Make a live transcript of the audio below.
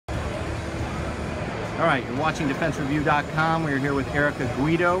All right, you're watching DefenseReview.com. We're here with Erica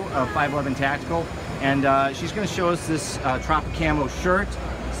Guido of 511 Tactical, and she's going to show us this Tropi-Camo shirt.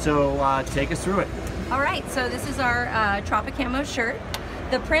 So take us through it. All right, so this is our Tropi-Camo shirt.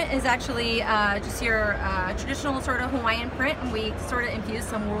 The print is actually just your traditional sort of Hawaiian print, and we sort of infused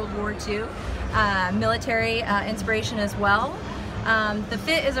some World War II military inspiration as well. The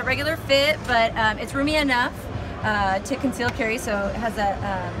fit is a regular fit, but it's roomy enough to conceal carry, so it has that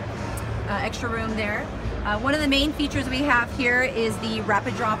extra room there. One of the main features we have here is the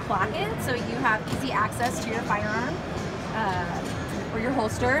rapid draw placket, so you have easy access to your firearm or your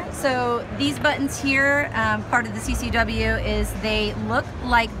holster. So these buttons here, part of the CCW is they look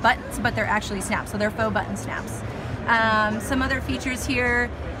like buttons, but they're actually snaps, so they're faux button snaps. Some other features here,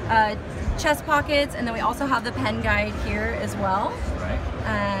 chest pockets, and then we also have the pen guide here as well. Right.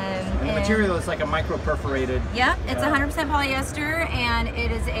 And the material is like a micro-perforated. Yeah, it's 100% polyester, and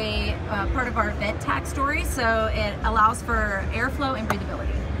it is a part of our Vent-Tac story, so it allows for airflow and breathability.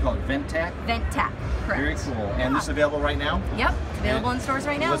 You call it Vent-Tac? Vent-Tac, correct. Very cool. And this is available right now? Yep, available in stores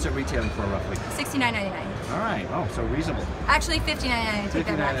right now. What's it retailing for roughly? $69.99. All right. Oh, so reasonable. Actually, $59.99. Take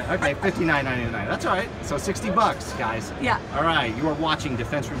that back. Okay, $59.99. That's all right. So $60, guys. Yeah. All right. You are watching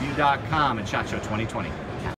DefenseReview.com and SHOT Show 2020.